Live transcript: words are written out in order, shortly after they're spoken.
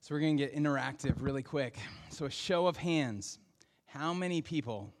So we're going to get interactive really quick. So a show of hands. How many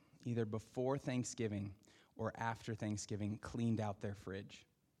people, either before Thanksgiving or after Thanksgiving, cleaned out their fridge?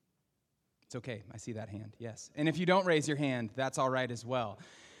 It's okay. I see that hand. Yes. And if you don't raise your hand, that's all right as well.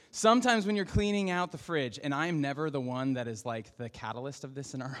 Sometimes when you're cleaning out the fridge, and I am never the one that is like the catalyst of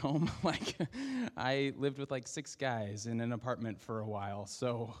this in our home. Like, I lived with like 6 guys in an apartment for a while,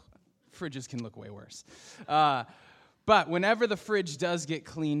 so fridges can look way worse. But whenever the fridge does get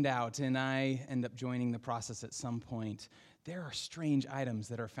cleaned out, and I end up joining the process at some point, there are strange items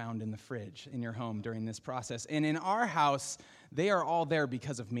that are found in the fridge in your home during this process. And in our house, they are all there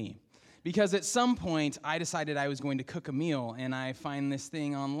because of me. Because at some point, I decided I was going to cook a meal, and I find this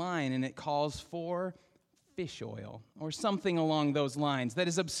thing online, and it calls for fish oil or something along those lines that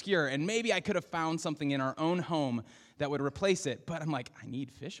is obscure. And maybe I could have found something in our own home that would replace it, but I'm like, I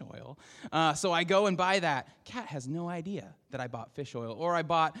need fish oil. So I go and buy that. Kat has no idea that I bought fish oil. Or I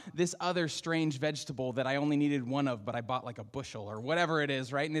bought this other strange vegetable that I only needed one of, but I bought like a bushel or whatever it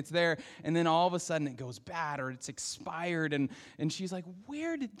is, right? And it's there, and then all of a sudden it goes bad or it's expired, and she's like,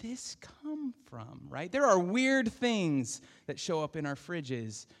 where did this come from, right? There are weird things that show up in our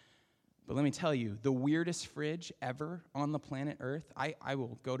fridges. But let me tell you, the weirdest fridge ever on the planet Earth, I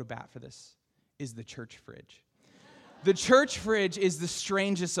will go to bat for this, is the church fridge. The church fridge is the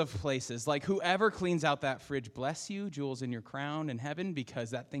strangest of places. Like, whoever cleans out that fridge, bless you, jewels in your crown in heaven,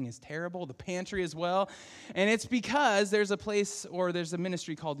 because that thing is terrible. The pantry as well. And it's because there's a place, or there's a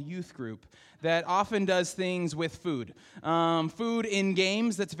ministry called Youth Group that often does things with food. Food in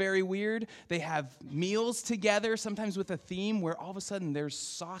games, that's very weird. They have meals together, sometimes with a theme, where all of a sudden there's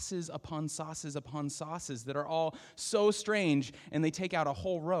sauces upon sauces upon sauces that are all so strange, and they take out a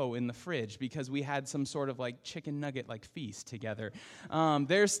whole row in the fridge because we had some sort of like chicken nugget like feast together.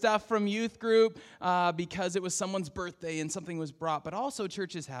 There's stuff from youth group because it was someone's birthday and something was brought, but also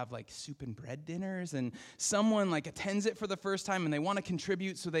churches have like soup and bread dinners, and someone like attends it for the first time and they want to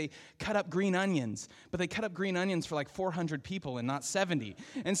contribute, so they cut up green onions, but they cut up green onions for like 400 people and not 70.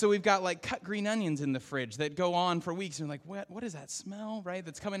 And so we've got like cut green onions in the fridge that go on for weeks, and you're like, what is that smell, right,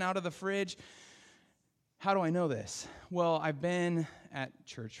 that's coming out of the fridge? How do I know this? Well, I've been at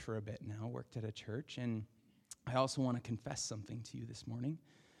church for a bit now, worked at a church, and I also want to confess something to you this morning.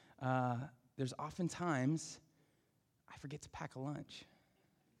 There's oftentimes I forget to pack a lunch.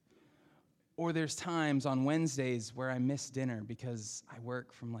 Or there's times on Wednesdays where I miss dinner because I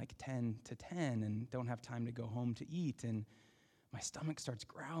work from like 10 to 10 and don't have time to go home to eat, and my stomach starts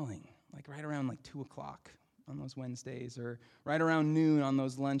growling, like right around like 2 o'clock on those Wednesdays, or right around noon on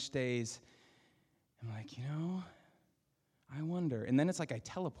those lunch days. I'm like, I wonder. And then it's like I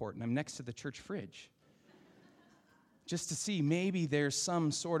teleport and I'm next to the church fridge, just to see maybe there's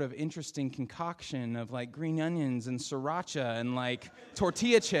some sort of interesting concoction of like green onions and sriracha and like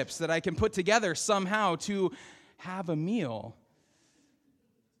tortilla chips that I can put together somehow to have a meal.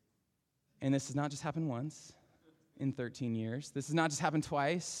 And this has not just happened once in 13 years. This has not just happened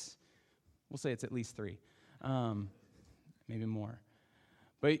twice. We'll say it's at least 3, maybe more.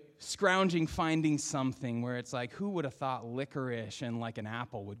 But scrounging, finding something where it's like, who would have thought licorice and like an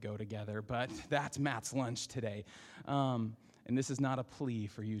apple would go together? But that's Matt's lunch today. And this is not a plea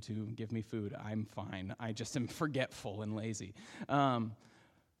for you to give me food. I'm fine. I just am forgetful and lazy. But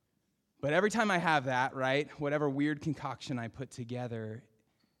every time I have that, right, whatever weird concoction I put together,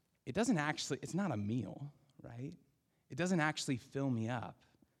 it's not a meal, right? It doesn't actually fill me up.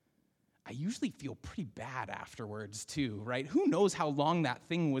 I usually feel pretty bad afterwards too, right? Who knows how long that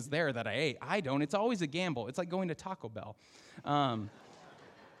thing was there that I ate? I don't. It's always a gamble. It's like going to Taco Bell. I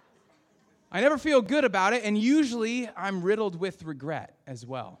never feel good about it, and usually I'm riddled with regret as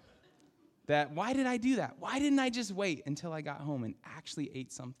well. That why did I do that? Why didn't I just wait until I got home and actually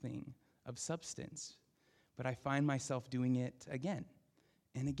ate something of substance? But I find myself doing it again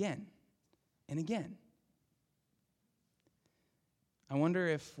and again and again. I wonder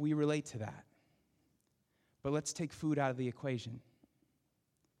if we relate to that. But let's take food out of the equation.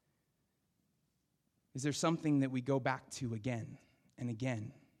 Is there something that we go back to again and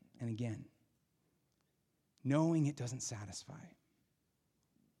again and again, knowing it doesn't satisfy?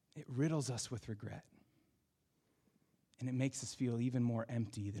 It riddles us with regret, and it makes us feel even more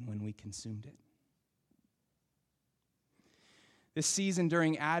empty than when we consumed it. This season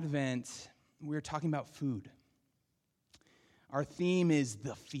during Advent, we're talking about food. Our theme is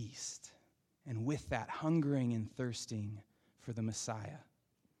the feast, and with that, hungering and thirsting for the Messiah.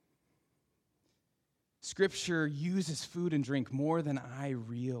 Scripture uses food and drink more than I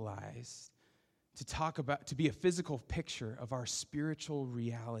realized to be a physical picture of our spiritual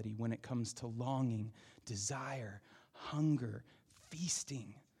reality when it comes to longing, desire, hunger,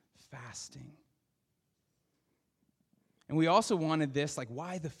 feasting fasting. And we also wanted this, like,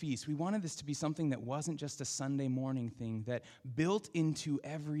 why the feast? We wanted this to be something that wasn't just a Sunday morning thing, that built into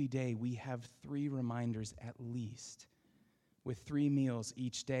every day, we have 3 reminders at least, with 3 meals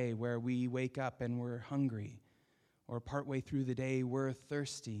each day where we wake up and we're hungry, or partway through the day we're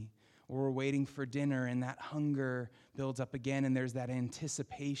thirsty, or we're waiting for dinner and that hunger builds up again and there's that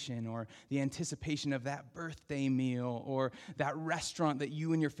anticipation, or the anticipation of that birthday meal, or that restaurant that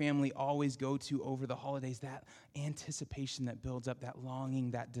you and your family always go to over the holidays, that anticipation that builds up, that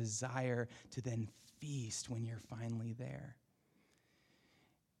longing, that desire to then feast when you're finally there.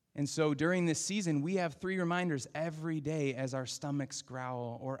 And so during this season, we have 3 reminders every day as our stomachs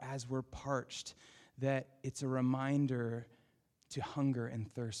growl or as we're parched, that it's a reminder to hunger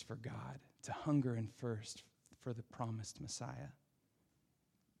and thirst for God, to hunger and thirst for the promised Messiah.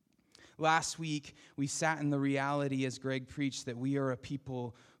 Last week, we sat in the reality as Greg preached that we are a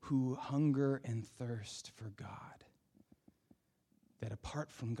people who hunger and thirst for God. That apart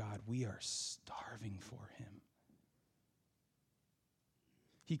from God, we are starving for him.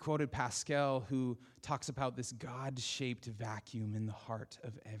 He quoted Pascal, who talks about this God-shaped vacuum in the heart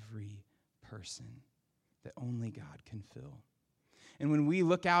of every person that only God can fill. And when we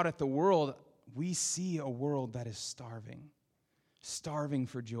look out at the world, we see a world that is starving. Starving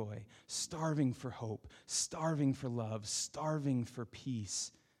for joy, starving for hope, starving for love, starving for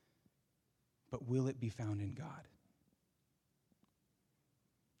peace. But will it be found in God?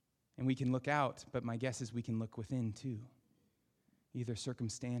 And we can look out, but my guess is we can look within too. Either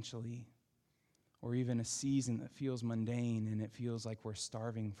circumstantially or even a season that feels mundane and it feels like we're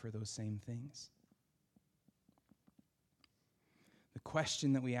starving for those same things. The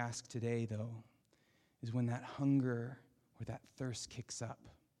question that we ask today, though, is when that hunger or that thirst kicks up,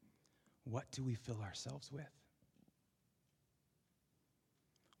 what do we fill ourselves with?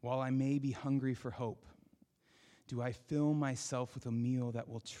 While I may be hungry for hope, do I fill myself with a meal that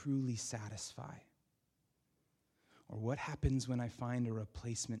will truly satisfy? Or what happens when I find a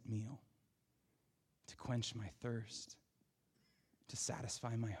replacement meal to quench my thirst, to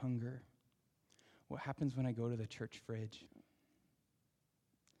satisfy my hunger? What happens when I go to the church fridge?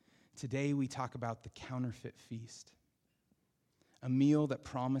 Today we talk about the Counterfeit Feast, a meal that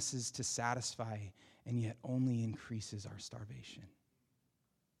promises to satisfy and yet only increases our starvation.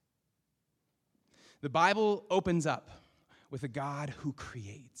 The Bible opens up with a God who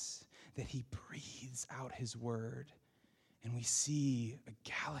creates, that he breathes out his word. And we see a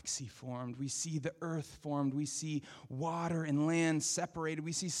galaxy formed. We see the earth formed. We see water and land separated.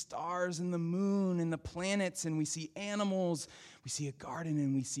 We see stars and the moon and the planets. And we see animals. We see a garden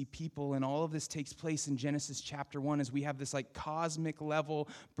and we see people. And all of this takes place in Genesis chapter 1 as we have this like cosmic level,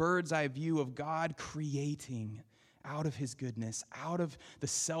 bird's eye view of God creating out of his goodness, out of the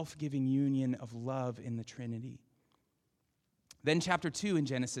self-giving union of love in the Trinity. Then chapter 2 in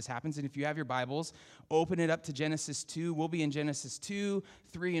Genesis happens, and if you have your Bibles, open it up to Genesis 2. We'll be in Genesis 2,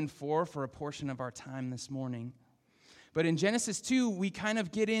 3, and 4 for a portion of our time this morning. But in Genesis 2, we kind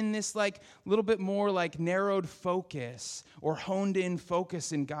of get in this like little bit more like narrowed focus or honed in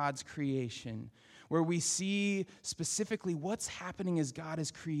focus in God's creation, where we see specifically what's happening as God is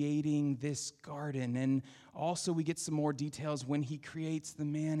creating this garden. And also we get some more details when he creates the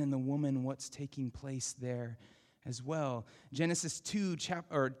man and the woman, what's taking place there as well. Genesis 2,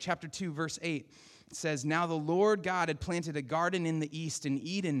 chapter 2, verse 8 says, "Now the Lord God had planted a garden in the east in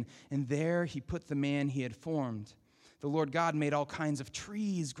Eden, and there he put the man he had formed. The Lord God made all kinds of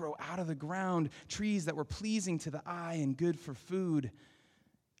trees grow out of the ground, trees that were pleasing to the eye and good for food.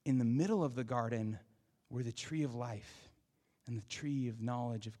 In the middle of the garden were the tree of life and the tree of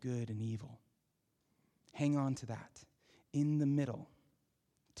knowledge of good and evil." Hang on to that. In the middle,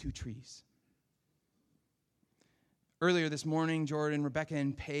 2 trees. Earlier this morning, Jordan, Rebecca,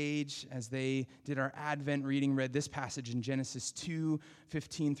 and Paige, as they did our Advent reading, read this passage in Genesis 2,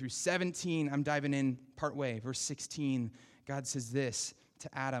 15 through 17. I'm diving in partway. Verse 16, God says this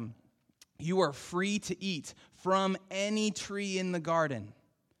to Adam, "You are free to eat from any tree in the garden,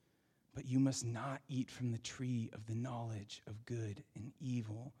 but you must not eat from the tree of the knowledge of good and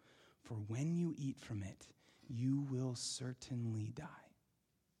evil, for when you eat from it, you will certainly die."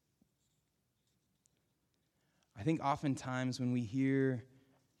 I think oftentimes when we hear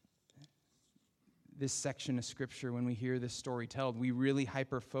this section of Scripture, when we hear this story told, we really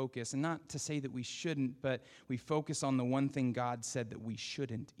hyper-focus, and not to say that we shouldn't, but we focus on the one thing God said that we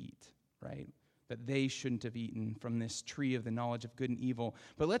shouldn't eat, right? That they shouldn't have eaten from this tree of the knowledge of good and evil.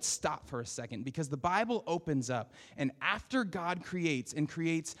 But let's stop for a second, because the Bible opens up, and after God creates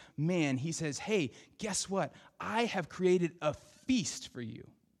man, he says, hey, guess what? I have created a feast for you.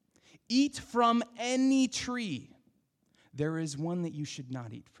 Eat from any tree. There is one that you should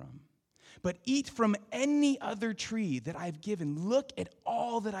not eat from. But eat from any other tree that I've given. Look at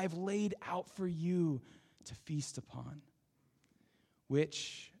all that I've laid out for you to feast upon.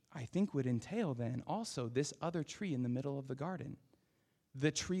 Which I think would entail then also this other tree in the middle of the garden.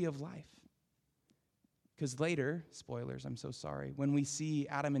 The tree of life. Because later, spoilers, I'm so sorry, when we see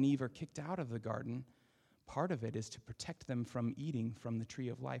Adam and Eve are kicked out of the garden, part of it is to protect them from eating from the tree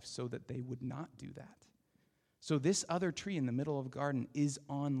of life so that they would not do that. So this other tree in the middle of the garden is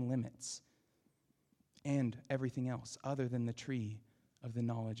on limits and everything else other than the tree of the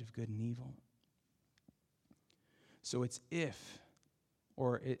knowledge of good and evil. So it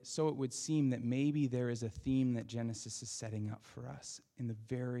would seem that maybe there is a theme that Genesis is setting up for us in the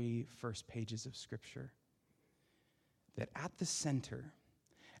very first pages of Scripture. That at the center,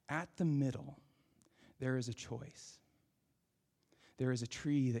 at the middle, there is a choice. There is a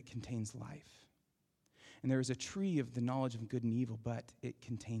tree that contains life. And there is a tree of the knowledge of good and evil, but it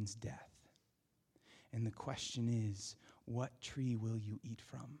contains death. And the question is, what tree will you eat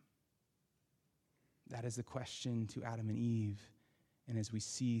from? That is the question to Adam and Eve. And as we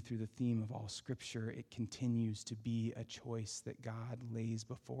see through the theme of all Scripture, it continues to be a choice that God lays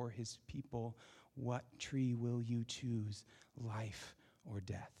before his people. What tree will you choose, life or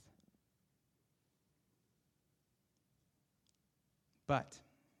death? But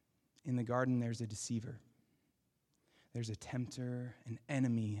in the garden, there's a deceiver. There's a tempter, an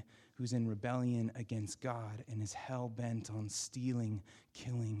enemy who's in rebellion against God and is hell-bent on stealing,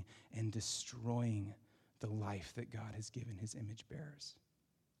 killing, and destroying the life that God has given his image bearers.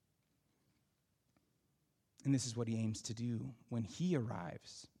 And this is what he aims to do when he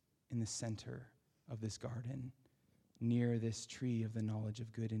arrives in the center of this garden, near this tree of the knowledge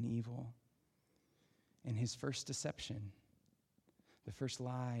of good and evil. And his first deception, the first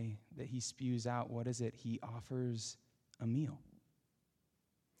lie that he spews out, what is it? He offers a meal.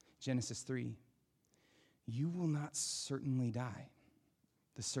 Genesis 3, "You will not certainly die,"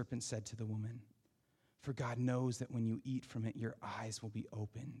 the serpent said to the woman. "For God knows that when you eat from it, your eyes will be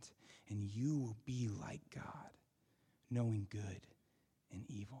opened, and you will be like God, knowing good and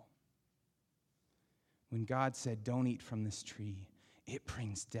evil." When God said, "Don't eat from this tree, it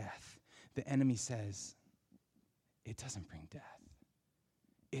brings death," the enemy says, "It doesn't bring death.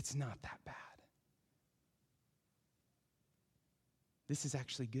 It's not that bad. This is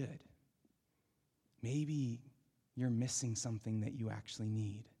actually good. Maybe you're missing something that you actually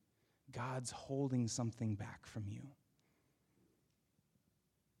need. God's holding something back from you.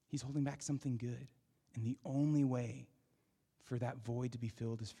 He's holding back something good. And the only way for that void to be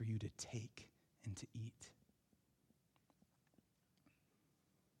filled is for you to take and to eat."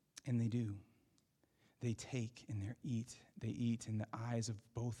 And they do. They take and they eat, and the eyes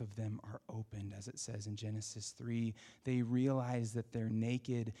of both of them are opened, as it says in Genesis 3. They realize that they're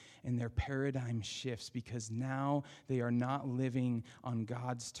naked, and their paradigm shifts because now they are not living on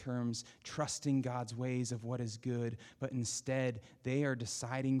God's terms, trusting God's ways of what is good, but instead they are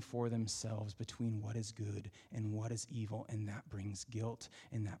deciding for themselves between what is good and what is evil, and that brings guilt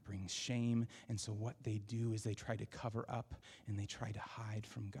and that brings shame. And so what they do is they try to cover up and they try to hide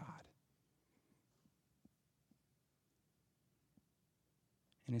from God.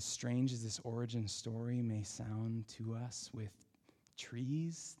 And as strange as this origin story may sound to us, with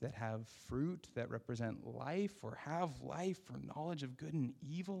trees that have fruit that represent life or have life or knowledge of good and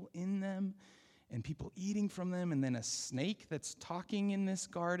evil in them, and people eating from them, and then a snake that's talking in this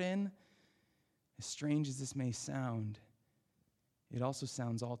garden, as strange as this may sound, it also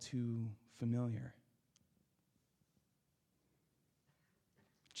sounds all too familiar.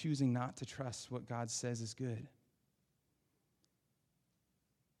 Choosing not to trust what God says is good.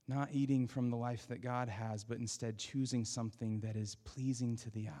 Not eating from the life that God has, but instead choosing something that is pleasing to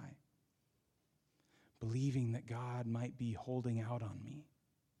the eye. Believing that God might be holding out on me.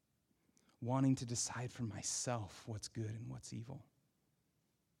 Wanting to decide for myself what's good and what's evil.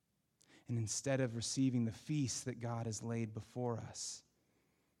 And instead of receiving the feast that God has laid before us,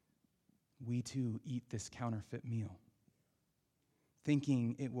 we too eat this counterfeit meal,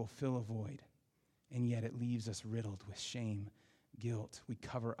 thinking it will fill a void, and yet it leaves us riddled with shame, guilt. We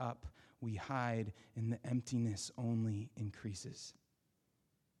cover up, we hide, and the emptiness only increases.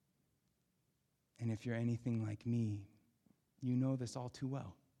 And if you're anything like me, you know this all too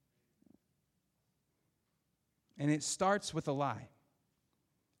well. And it starts with a lie.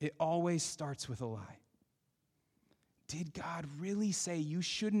 It always starts with a lie. Did God really say you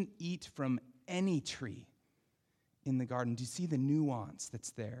shouldn't eat from any tree in the garden? Do you see the nuance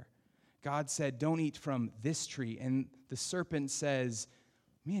that's there? God said, don't eat from this tree. And the serpent says,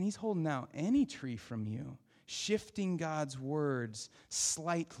 man, he's holding out any tree from you, shifting God's words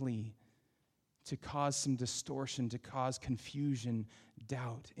slightly to cause some distortion, to cause confusion,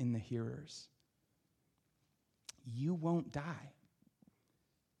 doubt in the hearers. You won't die.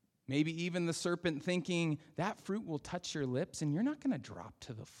 Maybe even the serpent thinking, that fruit will touch your lips and you're not going to drop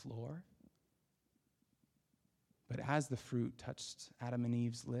to the floor. But as the fruit touched Adam and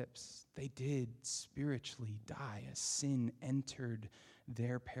Eve's lips, they did spiritually die as sin entered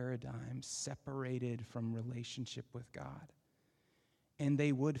their paradigm, separated from relationship with God. And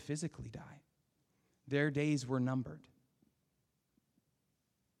they would physically die. Their days were numbered.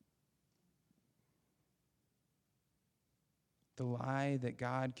 The lie that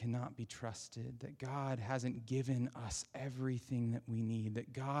God cannot be trusted, that God hasn't given us everything that we need,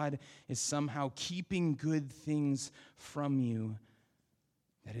 that God is somehow keeping good things from you,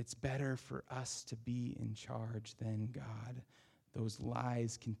 that it's better for us to be in charge than God. Those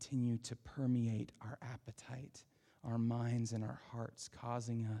lies continue to permeate our appetite, our minds, and our hearts,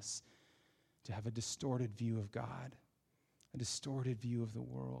 causing us to have a distorted view of God, a distorted view of the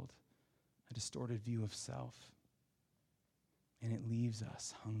world, a distorted view of self. And it leaves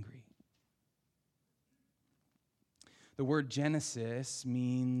us hungry. The word Genesis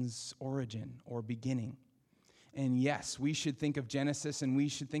means origin or beginning. And yes, we should think of Genesis and we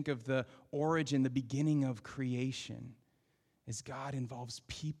should think of the origin, the beginning of creation, as God involves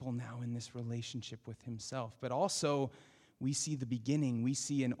people now in this relationship with himself. But also, we see the beginning, we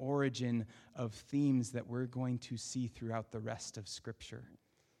see an origin of themes that we're going to see throughout the rest of Scripture.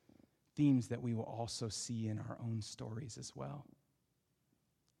 Themes that we will also see in our own stories as well.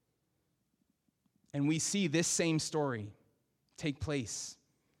 And we see this same story take place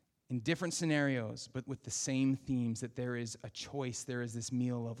in different scenarios, but with the same themes, that there is a choice, there is this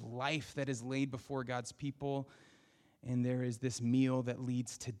meal of life that is laid before God's people, and there is this meal that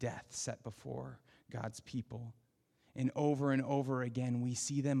leads to death set before God's people. And over again, we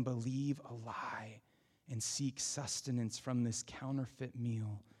see them believe a lie and seek sustenance from this counterfeit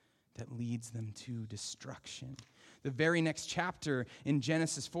meal that leads them to destruction. The very next chapter in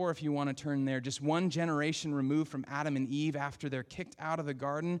Genesis 4, if you want to turn there, just one generation removed from Adam and Eve after they're kicked out of the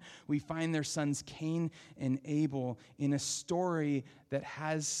garden, we find their sons Cain and Abel in a story that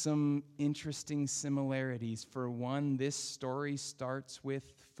has some interesting similarities. For one, this story starts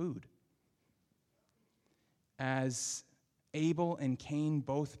with food. As Abel and Cain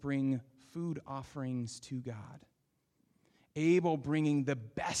both bring food offerings to God. Abel bringing the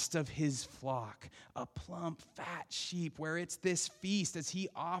best of his flock, a plump, fat sheep, where it's this feast as he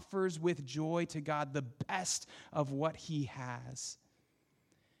offers with joy to God the best of what he has.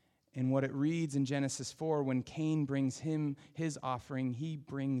 And what it reads in Genesis 4, when Cain brings him his offering, he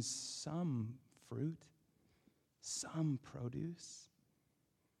brings some fruit, some produce.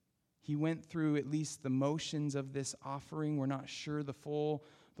 He went through at least the motions of this offering. We're not sure the full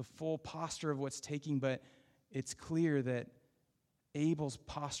posture of what's taking, but it's clear that Abel's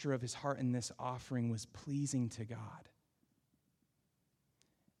posture of his heart in this offering was pleasing to God.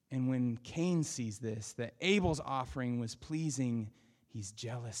 And when Cain sees this, that Abel's offering was pleasing, he's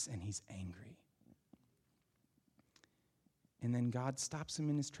jealous and he's angry. And then God stops him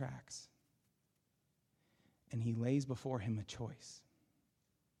in his tracks, and he lays before him a choice.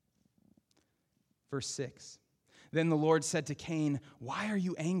 Verse 6. Then the Lord said to Cain, "Why are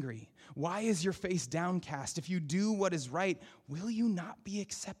you angry? Why is your face downcast? If you do what is right, will you not be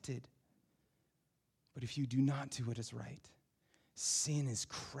accepted? But if you do not do what is right, sin is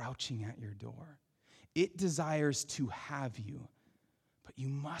crouching at your door. It desires to have you, but you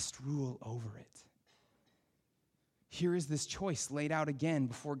must rule over it." Here is this choice laid out again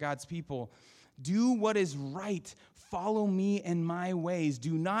before God's people. Do what is right. Follow me and my ways.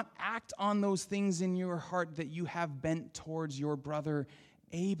 Do not act on those things in your heart that you have bent towards your brother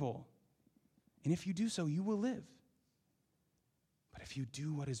Abel. And if you do so, you will live. But if you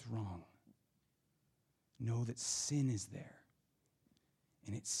do what is wrong, know that sin is there,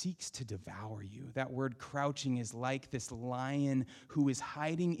 and it seeks to devour you. That word crouching is like this lion who is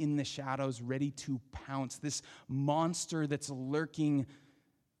hiding in the shadows, ready to pounce. This monster that's lurking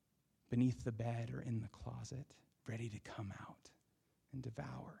beneath the bed or in the closet, ready to come out and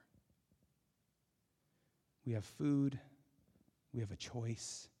devour. We have food, we have a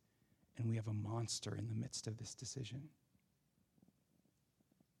choice, and we have a monster in the midst of this decision.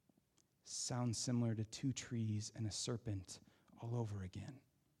 Sounds similar to two trees and a serpent all over again.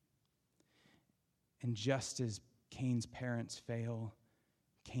 And just as Cain's parents fail,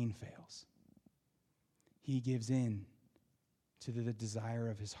 Cain fails. He gives in to the desire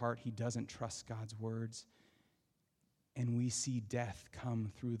of his heart. He doesn't trust God's words. And we see death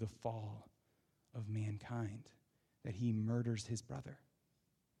come through the fall of mankind, that he murders his brother,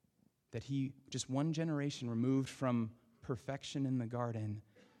 that he, just one generation removed from perfection in the garden,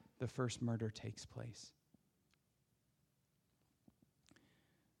 the first murder takes place.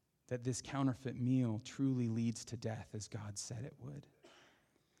 That this counterfeit meal truly leads to death as God said it would.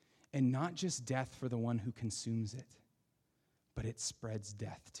 And not just death for the one who consumes it, but it spreads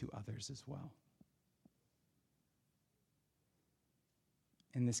death to others as well.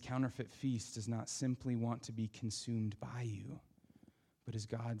 And this counterfeit feast does not simply want to be consumed by you, but as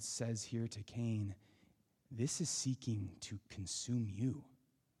God says here to Cain, this is seeking to consume you.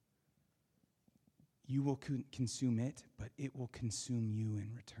 You will consume it, but it will consume you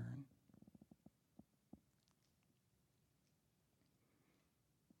in return.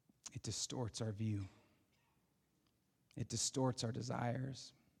 It distorts our view. It distorts our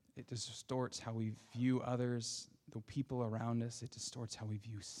desires. It distorts how we view others, the people around us. It distorts how we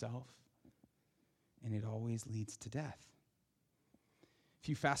view self. And it always leads to death. If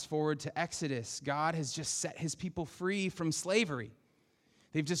you fast forward to Exodus, God has just set his people free from slavery.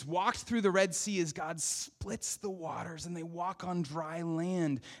 They've just walked through the Red Sea as God splits the waters and they walk on dry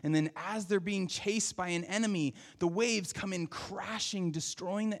land. And then as they're being chased by an enemy, the waves come in crashing,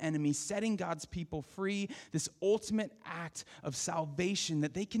 destroying the enemy, setting God's people free. This ultimate act of salvation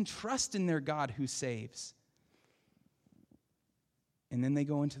that they can trust in their God who saves. And then they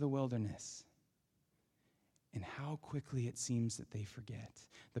go into the wilderness. And how quickly it seems that they forget.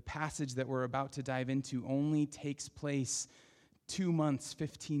 The passage that we're about to dive into only takes place 2 months,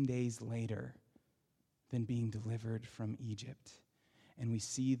 15 days later than being delivered from Egypt. And we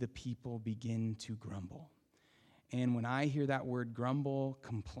see the people begin to grumble. And when I hear that word grumble,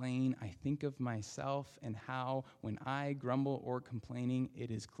 complain, I think of myself and how when I grumble or complaining,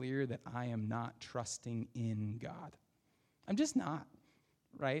 it is clear that I am not trusting in God. I'm just not,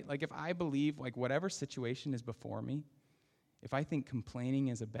 right? Like if I believe like whatever situation is before me, if I think complaining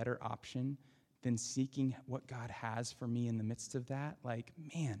is a better option than seeking what God has for me in the midst of that, like,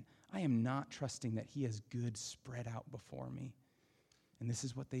 man, I am not trusting that he has good spread out before me. And this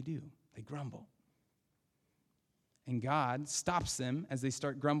is what they do. They grumble. And God stops them as they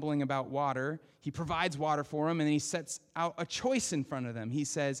start grumbling about water. He provides water for them, and then he sets out a choice in front of them. He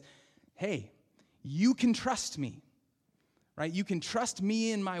says, hey, you can trust me. Right? You can trust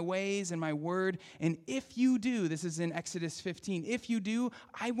me in my ways and my word. And if you do, this is in Exodus 15, if you do,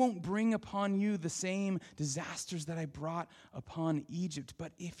 I won't bring upon you the same disasters that I brought upon Egypt.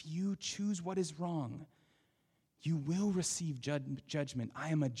 But if you choose what is wrong, you will receive judgment. I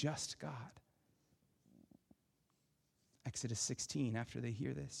am a just God. Exodus 16, after they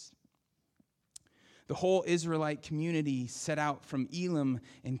hear this. The whole Israelite community set out from Elim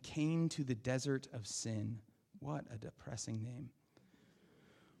and came to the desert of Sin. What a depressing name.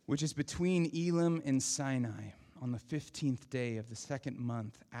 Which is between Elim and Sinai on the 15th day of the second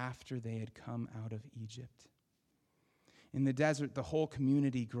month after they had come out of Egypt. In the desert, the whole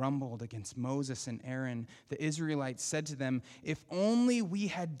community grumbled against Moses and Aaron. The Israelites said to them, if only we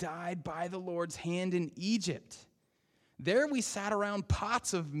had died by the Lord's hand in Egypt. There we sat around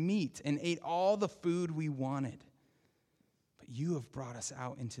pots of meat and ate all the food we wanted. You have brought us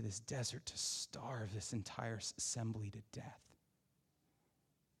out into this desert to starve this entire assembly to death.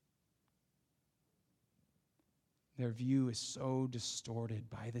 Their view is so distorted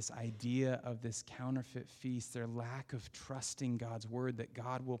by this idea of this counterfeit feast, their lack of trusting God's word, that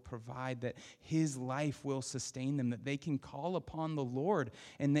God will provide, that his life will sustain them, that they can call upon the Lord,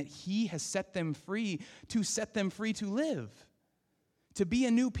 and that he has set them free to live. To be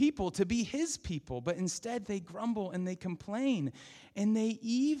a new people, to be his people. But instead they grumble and they complain. And they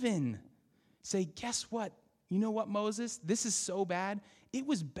even say, guess what? You know what, Moses? This is so bad. It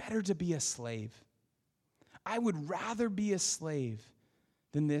was better to be a slave. I would rather be a slave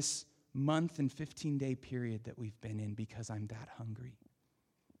than this month and 15-day period that we've been in because I'm that hungry.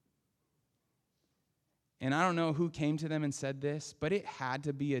 And I don't know who came to them and said this, but it had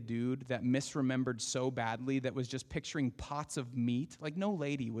to be a dude that misremembered so badly that was just picturing pots of meat. Like no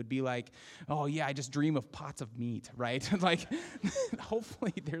lady would be like, oh yeah, I just dream of pots of meat, right? Like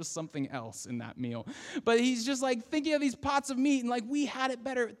hopefully there's something else in that meal. But he's just like thinking of these pots of meat and like we had it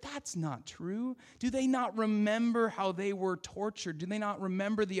better. That's not true. Do they not remember how they were tortured? Do they not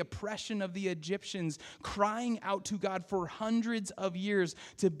remember the oppression of the Egyptians crying out to God for hundreds of years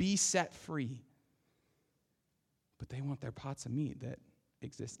to be set free? But they want their pots of meat that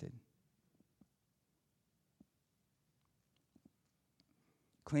existed.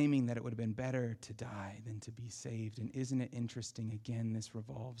 Claiming that it would have been better to die than to be saved. And isn't it interesting, again, this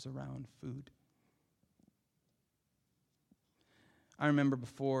revolves around food. I remember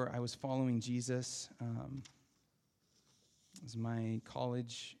before I was following Jesus, it was my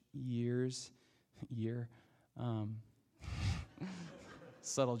college years,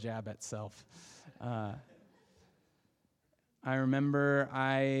 subtle jab at self. I remember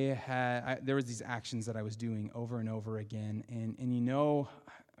there was these actions that I was doing over and over again, and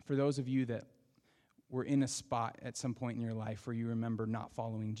for those of you that were in a spot at some point in your life where you remember not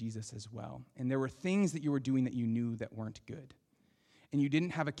following Jesus as well, and there were things that you were doing that you knew that weren't good, and you didn't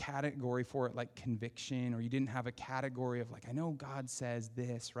have a category for it like conviction, or you didn't have a category of like, I know God says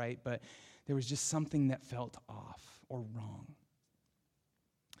this, right? But there was just something that felt off or wrong.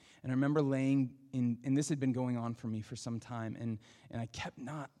 And I remember laying in, and this had been going on for me for some time, and I kept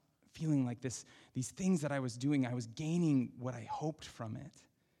not feeling like these things that I was doing, I was gaining what I hoped from it.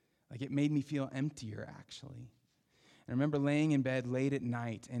 Like it made me feel emptier, actually. And I remember laying in bed late at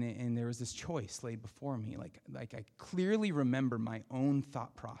night, and there was this choice laid before me. Like I clearly remember my own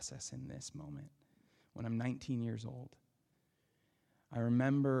thought process in this moment when I'm 19 years old. I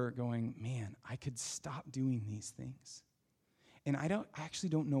remember going, man, I could stop doing these things. And I actually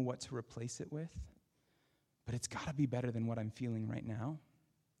don't know what to replace it with, but it's got to be better than what I'm feeling right now.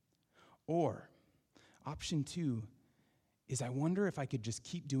 Or option 2 is I wonder if I could just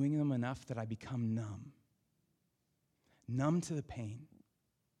keep doing them enough that I become numb to the pain.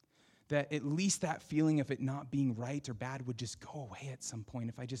 That at least that feeling of it not being right or bad would just go away at some point.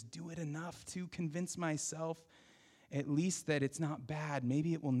 If I just do it enough to convince myself at least that it's not bad,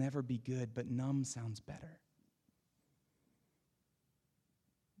 maybe it will never be good, but numb sounds better.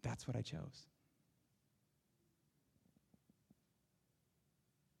 That's what I chose.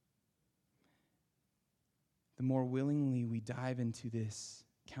 The more willingly we dive into this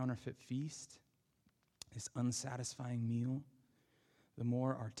counterfeit feast, this unsatisfying meal, the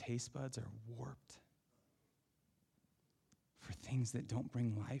more our taste buds are warped for things that don't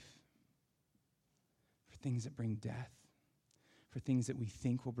bring life, for things that bring death, for things that we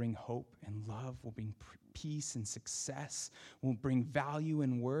think will bring hope and love, will bring peace and success, will bring value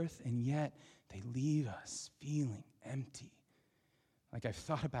and worth, and yet they leave us feeling empty. Like I've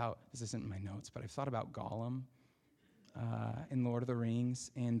thought about, this isn't in my notes, but I've thought about Gollum in Lord of the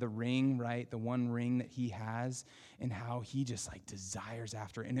Rings, and the ring, right, the one ring that he has, and how he just like desires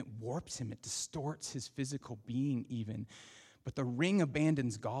after it, and it warps him, it distorts his physical being even. But the ring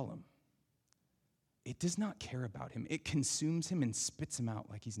abandons Gollum. It does not care about him. It consumes him and spits him out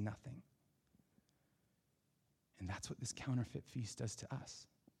like he's nothing. And that's what this counterfeit feast does to us.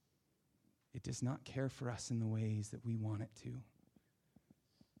 It does not care for us in the ways that we want it to.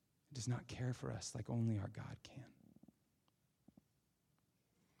 It does not care for us like only our God can.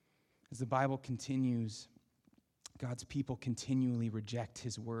 As the Bible continues, God's people continually reject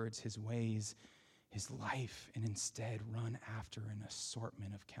his words, his ways, his life, and instead run after an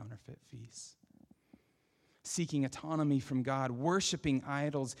assortment of counterfeit feasts. Seeking autonomy from God, worshiping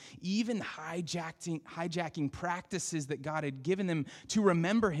idols, even hijacking practices that God had given them to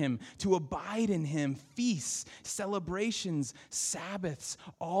remember him, to abide in him, feasts, celebrations, Sabbaths,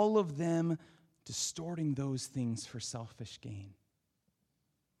 all of them distorting those things for selfish gain.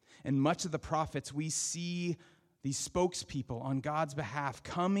 And much of the prophets, we see these spokespeople on God's behalf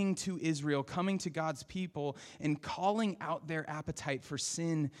coming to Israel, coming to God's people, and calling out their appetite for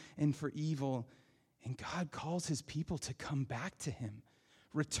sin and for evil. And God calls his people to come back to him.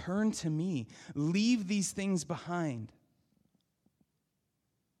 Return to me. Leave these things behind.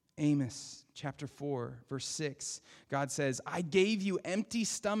 Amos chapter 4, verse 6, God says, I gave you empty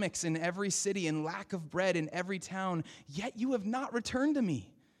stomachs in every city and lack of bread in every town, yet you have not returned to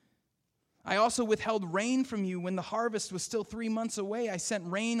me. I also withheld rain from you when the harvest was still 3 months away. I sent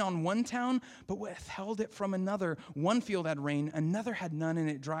rain on one town, but withheld it from another. One field had rain, another had none, and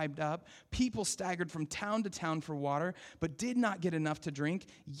it dried up. People staggered from town to town for water, but did not get enough to drink.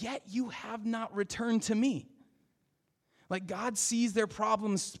 Yet you have not returned to me. Like God sees their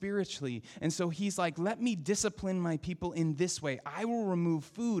problems spiritually, and so he's like, let me discipline my people in this way. I will remove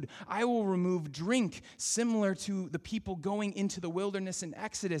food. I will remove drink, similar to the people going into the wilderness in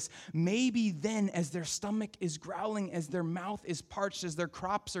Exodus. Maybe then, as their stomach is growling, as their mouth is parched, as their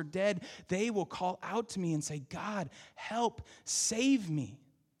crops are dead, they will call out to me and say, God, help, save me.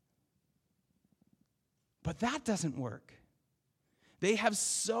 But that doesn't work. They have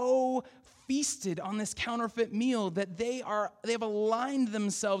so feasted on this counterfeit meal that they have aligned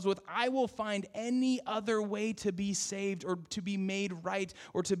themselves with, I will find any other way to be saved or to be made right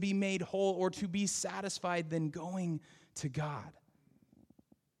or to be made whole or to be satisfied than going to God.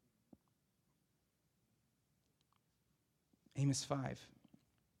 Amos 5.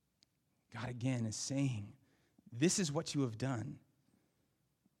 God again is saying, this is what you have done.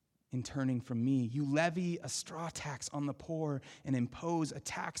 in turning from me. You levy a straw tax on the poor and impose a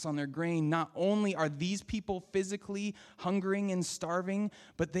tax on their grain. Not only are these people physically hungering and starving,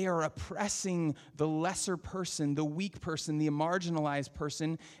 but they are oppressing the lesser person, the weak person, the marginalized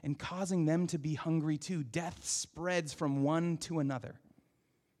person, and causing them to be hungry too. Death spreads from one to another.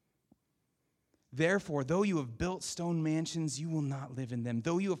 Therefore, though you have built stone mansions, you will not live in them.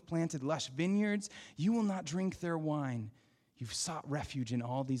 Though you have planted lush vineyards, you will not drink their wine. You've sought refuge in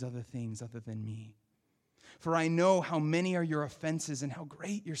all these other things other than me. For I know how many are your offenses and how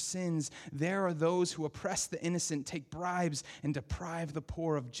great your sins. There are those who oppress the innocent, take bribes, and deprive the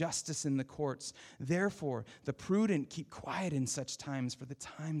poor of justice in the courts. Therefore, the prudent keep quiet in such times, for the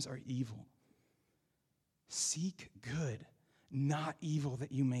times are evil. Seek good, not evil,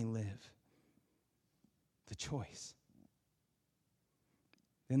 that you may live. The choice.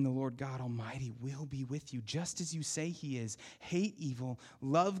 Then the Lord God Almighty will be with you, just as you say he is. Hate evil,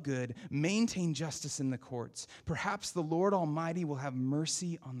 love good, maintain justice in the courts. Perhaps the Lord Almighty will have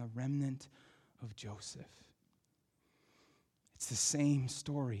mercy on the remnant of Joseph. It's the same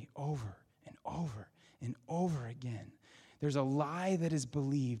story over and over and over again. There's a lie that is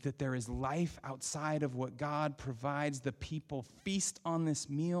believed that there is life outside of what God provides. The people feast on this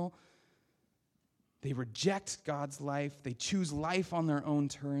meal. They reject God's life. They choose life on their own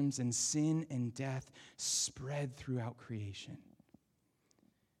terms, and sin and death spread throughout creation.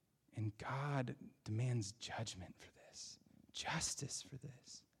 And God demands judgment for this, justice for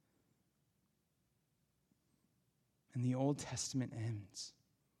this. And the Old Testament ends.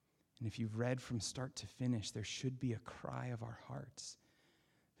 And if you've read from start to finish, there should be a cry of our hearts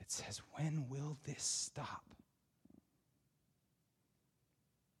that says, when will this stop?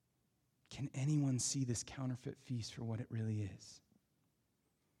 Can anyone see this counterfeit feast for what it really is?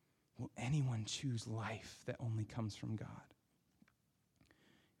 Will anyone choose life that only comes from God?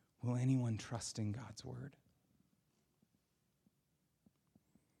 Will anyone trust in God's word?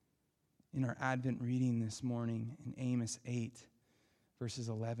 In our Advent reading this morning in Amos 8, verses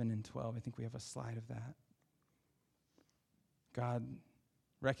 11 and 12, I think we have a slide of that. God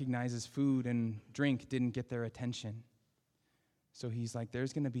recognizes food and drink didn't get their attention. So he's like,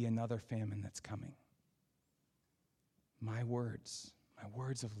 there's going to be another famine that's coming. My words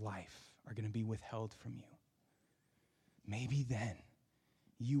of life are going to be withheld from you. Maybe then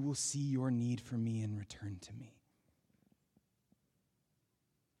you will see your need for me and return to me.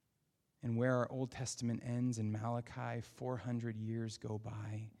 And where our Old Testament ends in Malachi, 400 years go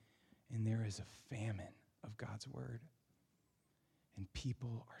by, and there is a famine of God's word. And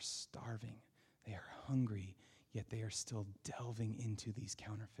people are starving. They are hungry. Yet they are still delving into these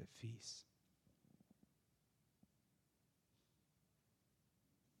counterfeit feasts.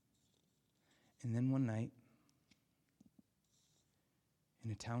 And then one night,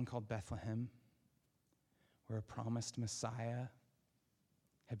 in a town called Bethlehem, where a promised Messiah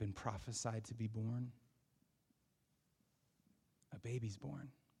had been prophesied to be born, a baby's born.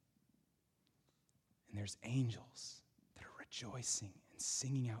 And there's angels that are rejoicing and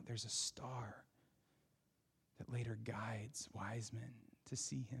singing out. There's a star that later guides wise men to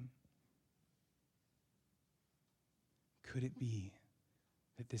see him. Could it be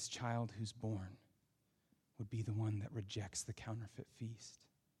that this child who's born would be the one that rejects the counterfeit feast?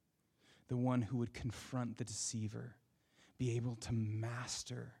 The one who would confront the deceiver, be able to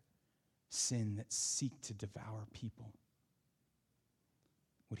master sin that seek to devour people?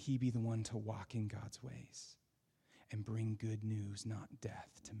 Would he be the one to walk in God's ways and bring good news, not death,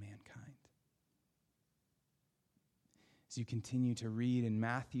 to mankind? As you continue to read in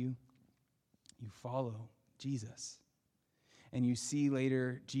Matthew, you follow Jesus. And you see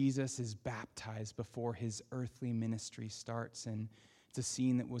later Jesus is baptized before his earthly ministry starts. And it's a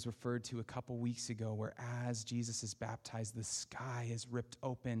scene that was referred to a couple weeks ago where as Jesus is baptized, the sky is ripped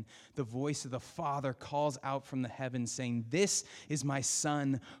open. The voice of the Father calls out from the heavens saying, "This is my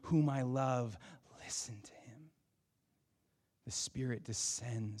Son whom I love. Listen to him." The Spirit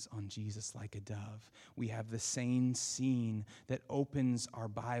descends on Jesus like a dove. We have the same scene that opens our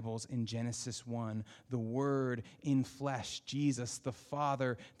Bibles in Genesis 1. The Word in flesh, Jesus, the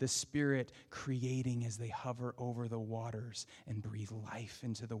Father, the Spirit creating as they hover over the waters and breathe life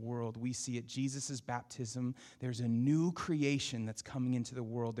into the world. We see at Jesus' baptism, there's a new creation that's coming into the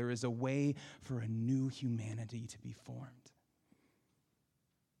world. There is a way for a new humanity to be formed.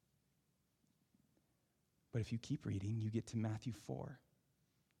 But if you keep reading, you get to Matthew 4.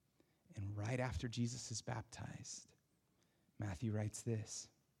 And right after Jesus is baptized, Matthew writes this.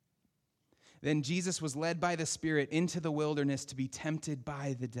 Then Jesus was led by the Spirit into the wilderness to be tempted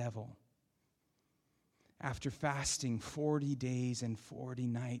by the devil. After fasting 40 days and 40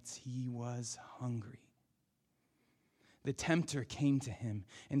 nights, he was hungry. The tempter came to him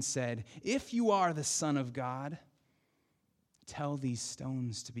and said, "If you are the Son of God, tell these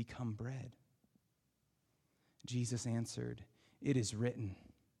stones to become bread." Jesus answered, "It is written,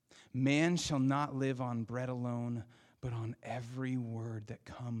 man shall not live on bread alone, but on every word that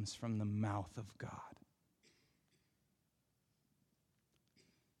comes from the mouth of God."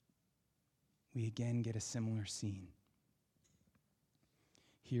 We again get a similar scene.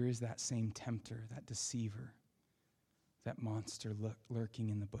 Here is that same tempter, that deceiver, that monster lurking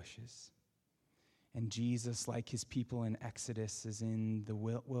in the bushes. And Jesus, like his people in Exodus, is in the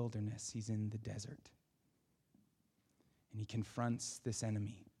wilderness. He's in the desert. And he confronts this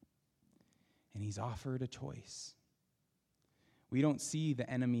enemy. And he's offered a choice. We don't see the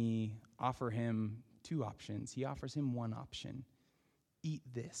enemy offer him two options. He offers him one option. Eat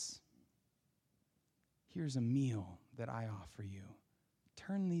this. Here's a meal that I offer you.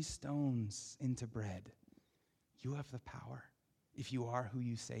 Turn these stones into bread. You have the power. If you are who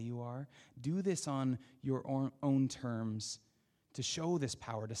you say you are, do this on your own terms to show this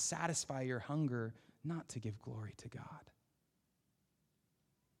power, to satisfy your hunger, not to give glory to God.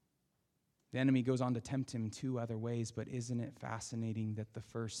 The enemy goes on to tempt him two other ways, but isn't it fascinating that the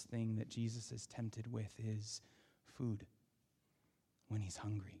first thing that Jesus is tempted with is food when he's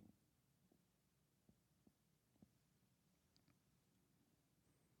hungry?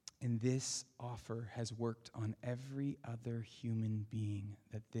 And this offer has worked on every other human being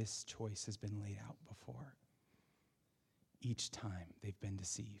that this choice has been laid out before. Each time they've been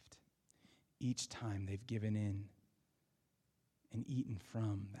deceived. Each time they've given in and eaten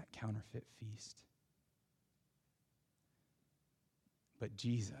from that counterfeit feast. But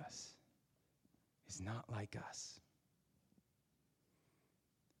Jesus is not like us.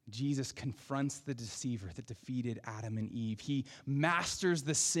 Jesus confronts the deceiver that defeated Adam and Eve. He masters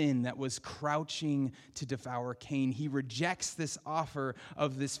the sin that was crouching to devour Cain. He rejects this offer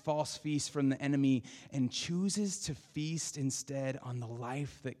of this false feast from the enemy and chooses to feast instead on the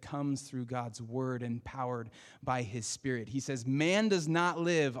life that comes through God's word, empowered by his Spirit. He says, man does not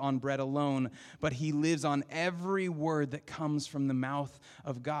live on bread alone, but he lives on every word that comes from the mouth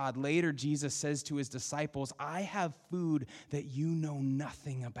of God. Later, Jesus says to his disciples, I have food that you know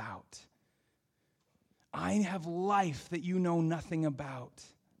nothing about. I have life that you know nothing about.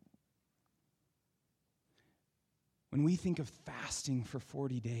 When we think of fasting for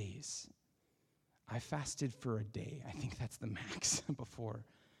 40 days, I fasted for a day. I think that's the max before.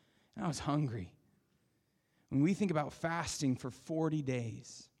 And I was hungry. When we think about fasting for 40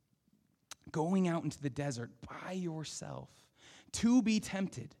 days, going out into the desert by yourself to be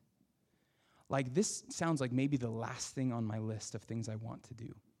tempted, like this sounds like maybe the last thing on my list of things I want to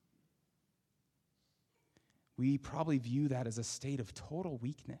do. We probably view that as a state of total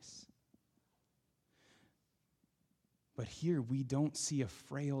weakness. But here we don't see a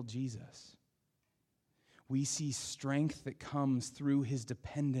frail Jesus. We see strength that comes through his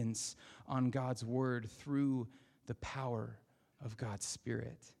dependence on God's word, through the power of God's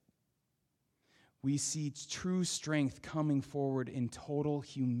Spirit. We see true strength coming forward in total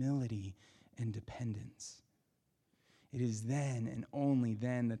humility and dependence. It is then and only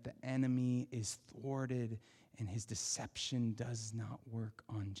then that the enemy is thwarted and his deception does not work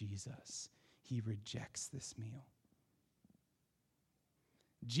on Jesus. He rejects this meal.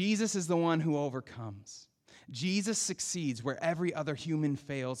 Jesus is the one who overcomes. Jesus succeeds where every other human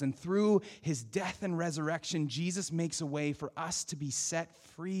fails. And through his death and resurrection, Jesus makes a way for us to be set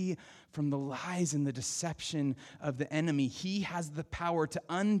free from the lies and the deception of the enemy. He has the power to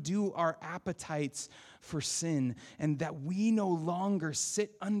undo our appetites for sin, and that we no longer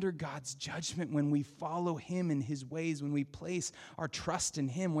sit under God's judgment when we follow him in his ways, when we place our trust in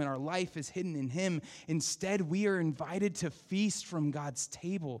him, when our life is hidden in him. Instead, we are invited to feast from God's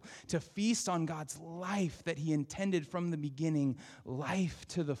table, to feast on God's life that he intended from the beginning, life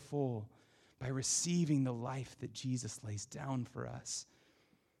to the full, by receiving the life that Jesus lays down for us.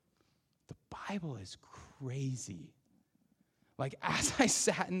 The Bible is crazy. Like, as I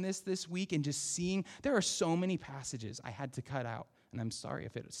sat in this week and just seeing, there are so many passages I had to cut out, and I'm sorry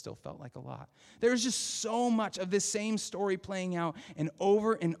if it still felt like a lot. There's just so much of this same story playing out, and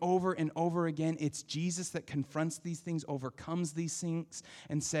over and over and over again, it's Jesus that confronts these things, overcomes these things,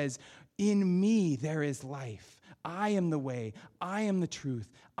 and says, in me there is life. I am the way. I am the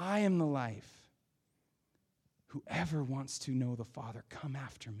truth. I am the life. Whoever wants to know the Father, come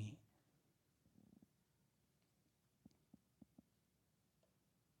after me.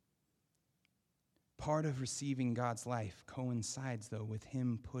 Part of receiving God's life coincides, though, with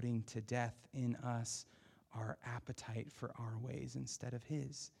him putting to death in us our appetite for our ways instead of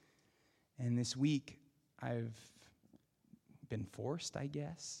his. And this week, I've been forced, I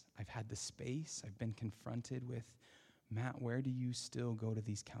guess. I've had the space. I've been confronted with, Matt, where do you still go to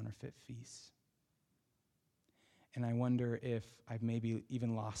these counterfeit feasts? And I wonder if I've maybe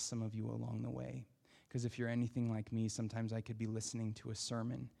even lost some of you along the way. Because if you're anything like me, sometimes I could be listening to a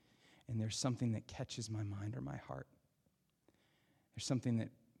sermon and there's something that catches my mind or my heart. There's something that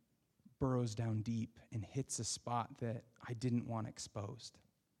burrows down deep and hits a spot that I didn't want exposed.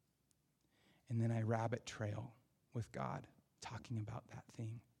 And then I rabbit trail with God, talking about that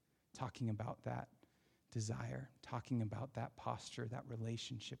thing, talking about that desire, talking about that posture, that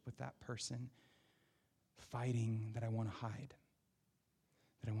relationship with that person, fighting that I want to hide,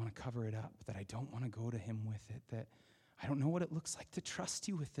 that I want to cover it up, that I don't want to go to him with it, that I don't know what it looks like to trust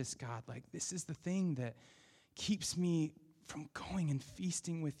you with this, God. Like, this is the thing that keeps me from going and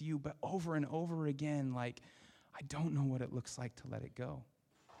feasting with you, but over and over again, like, I don't know what it looks like to let it go.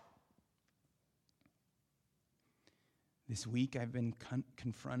 This week, I've been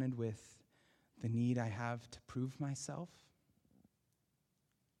confronted with the need I have to prove myself,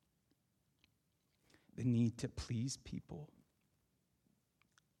 the need to please people,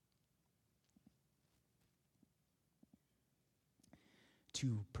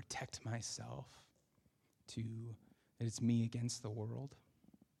 to protect myself, that it's me against the world,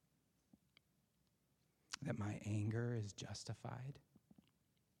 that my anger is justified.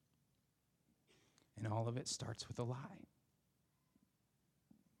 And all of it starts with a lie.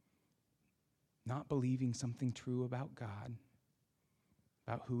 Not believing something true about God,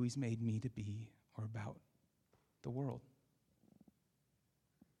 about who he's made me to be, or about the world.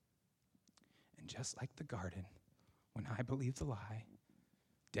 And just like the garden, when I believe the lie,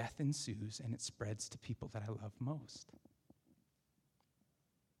 death ensues and it spreads to people that I love most.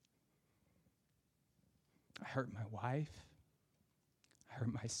 I hurt my wife. I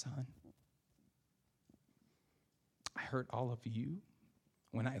hurt my son. I hurt all of you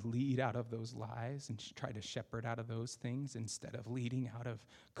when I lead out of those lies and try to shepherd out of those things instead of leading out of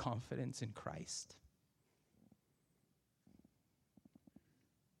confidence in Christ.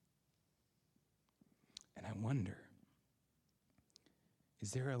 And I wonder,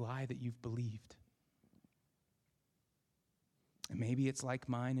 is there a lie that you've believed? And maybe it's like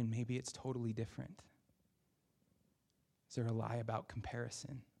mine, and maybe it's totally different. Is there a lie about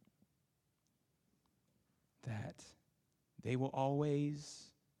comparison? That they will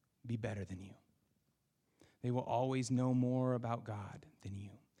always be better than you. They will always know more about God than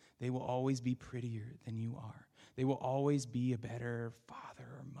you. They will always be prettier than you are. They will always be a better father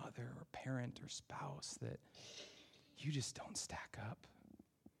or mother or parent or spouse, that you just don't stack up.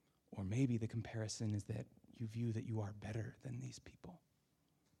 Or maybe the comparison is that you view that you are better than these people.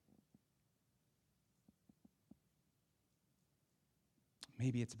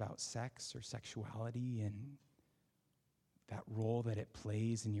 Maybe it's about sex or sexuality and that role that it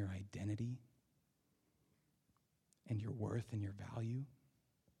plays in your identity and your worth and your value.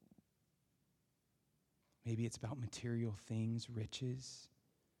 Maybe it's about material things, riches,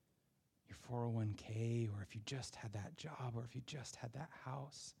 your 401k, or if you just had that job, or if you just had that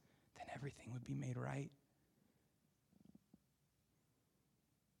house, then everything would be made right.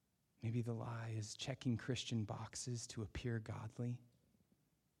 Maybe the lie is checking Christian boxes to appear godly.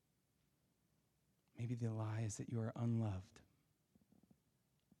 Maybe the lie is that you are unloved,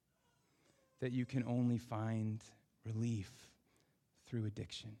 that you can only find relief through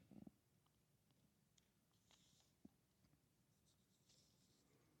addiction.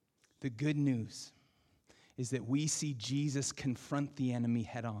 The good news is that we see Jesus confront the enemy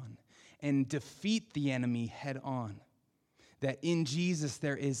head on and defeat the enemy head on, that in Jesus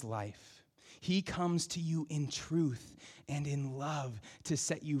there is life. He comes to you in truth and in love to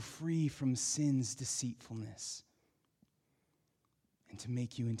set you free from sin's deceitfulness and to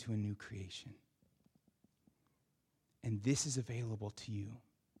make you into a new creation. And this is available to you,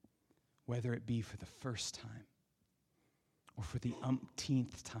 whether it be for the first time or for the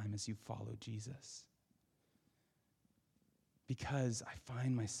umpteenth time as you follow Jesus. Because I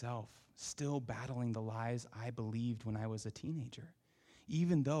find myself still battling the lies I believed when I was a teenager.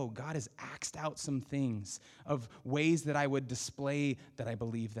 Even though God has axed out some things of ways that I would display that I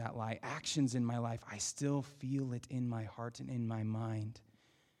believe that lie, actions in my life, I still feel it in my heart and in my mind.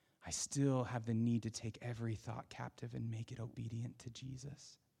 I still have the need to take every thought captive and make it obedient to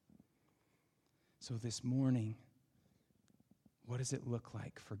Jesus. So this morning, what does it look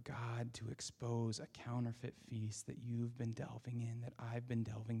like for God to expose a counterfeit feast that you've been delving in, that I've been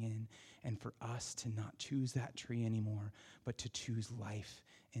delving in, and for us to not choose that tree anymore, but to choose life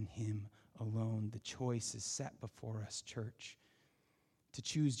in him alone. The choice is set before us, church, to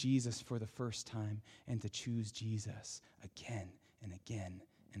choose Jesus for the first time and to choose Jesus again and again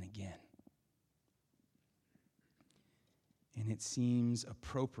and again. And it seems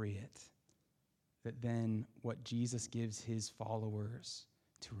appropriate that then what Jesus gives his followers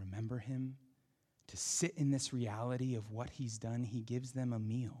to remember him, to sit in this reality of what he's done, he gives them a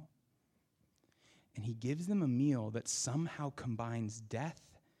meal. And he gives them a meal that somehow combines death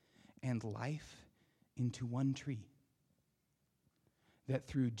and life into one tree. That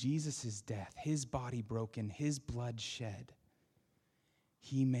through Jesus' death, his body broken, his blood shed,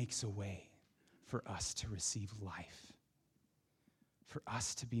 he makes a way for us to receive life, for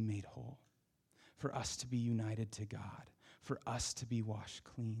us to be made whole, for us to be united to God, for us to be washed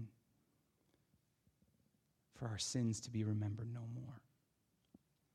clean, for our sins to be remembered no more.